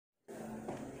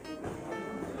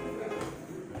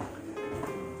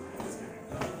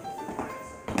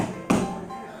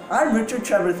I'm Richard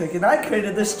Trevorthick, and I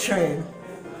created this train.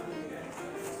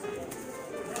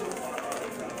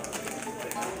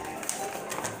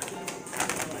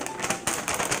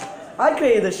 I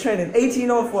created this train in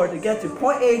 1804 to get to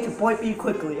point A to point B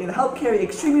quickly and help carry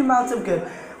extreme amounts of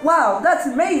goods. Wow, that's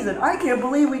amazing! I can't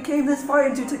believe we came this far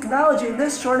into technology in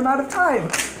this short amount of time.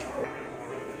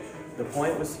 The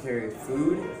point was to carry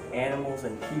food, animals,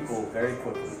 and people very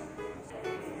quickly.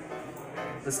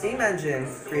 The steam engine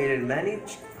created many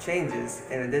changes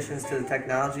in additions to the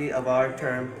technology of our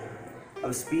term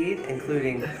of speed,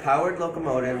 including powered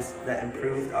locomotives that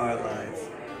improved our lives.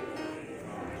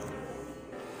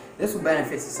 This will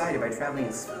benefit society by traveling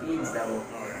at speeds that will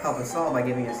help us all by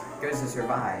giving us goods to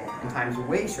survive in times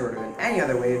way shorter than any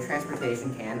other way of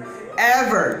transportation can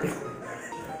ever.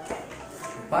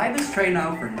 Buy this train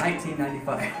now for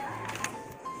 $19.95.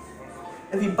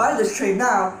 If you buy this train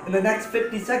now, in the next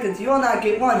 50 seconds, you will not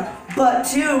get one, but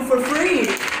two for free.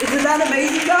 Isn't that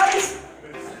amazing, guys?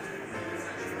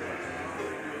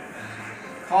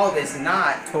 Call this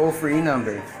not toll-free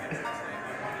number.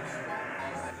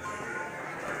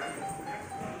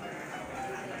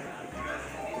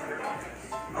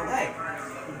 Alright,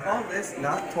 call this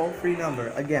not toll-free number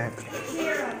again.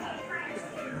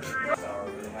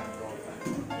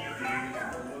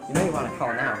 You know you want to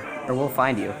call now, or we'll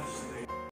find you.